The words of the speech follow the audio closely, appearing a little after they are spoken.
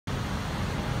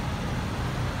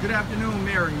Good afternoon,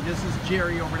 Mary. This is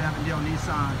Jerry over at Avondale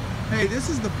Nissan. Hey, this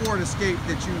is the Ford Escape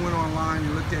that you went online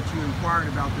and looked at, you inquired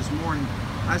about this morning.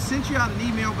 I sent you out an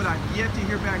email, but I've yet to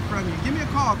hear back from you. Give me a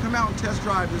call. Come out and test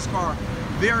drive this car.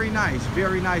 Very nice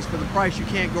for the price. You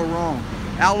can't go wrong.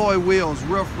 Alloy wheels,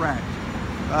 roof rack,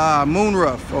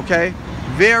 moonroof, okay?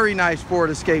 Very nice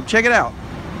Ford Escape. Check it out.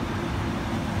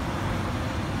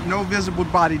 No visible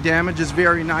body damage. It's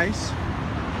very nice.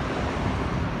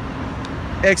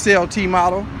 XLT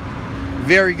model.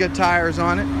 Very good tires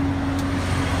on it.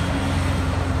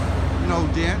 No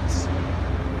dents.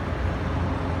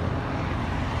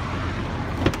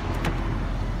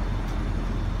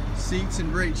 Seats in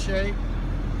great shape.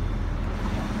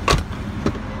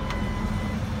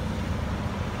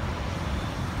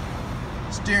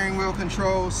 Steering wheel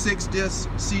controls, 6-disc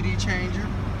CD changer.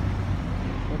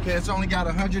 Okay, it's only got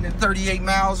 138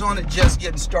 miles on it, just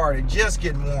getting started, just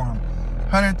getting warm.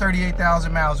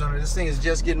 138,000 miles on it. This thing is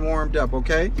just getting warmed up,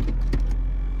 okay?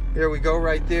 There we go,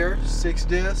 right there,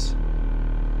 6-disc.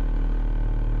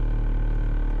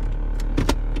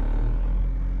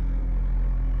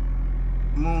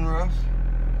 Moonroof.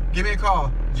 Give me a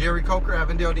call, Jerry Coker,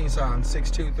 Avondale Nissan,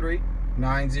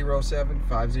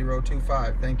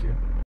 623-907-5025. Thank you.